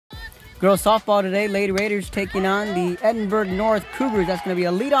Girls softball today, Lady Raiders taking on the Edinburg North Cougars. That's going to be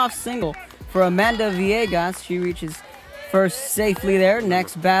a leadoff single for Amanda Villegas. She reaches first safely there.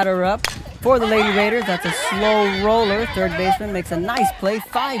 Next batter up for the Lady Raiders. That's a slow roller. Third baseman makes a nice play.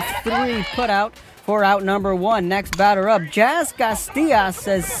 5-3 put out for out number 1. Next batter up, Jazz Castilla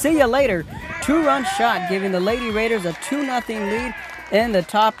says, see ya later. 2-run shot, giving the Lady Raiders a 2-0 lead in the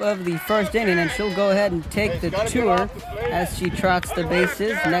top of the first inning, and she'll go ahead and take the tour as she trots the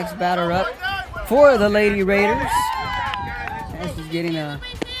bases. Next batter up for the Lady Raiders. And she's getting a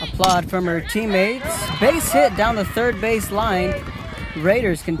applaud from her teammates. Base hit down the third base line.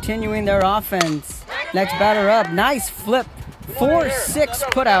 Raiders continuing their offense. Next batter up, nice flip.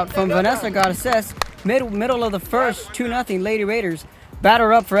 4-6 put out from Vanessa Garces. Middle of the first, 2-0 Lady Raiders.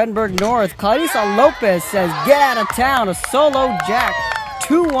 Batter up for Edinburg North. Clarissa Lopez says, get out of town. A solo jack.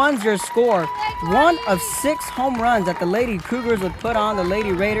 2-1's your score. 1 of 6 home runs that the Lady Cougars would put on the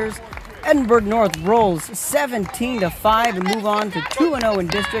Lady Raiders. Edinburg North rolls 17-5 and move on to 2-0 in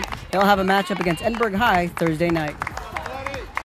district. They'll have a matchup against Edinburg High Thursday night.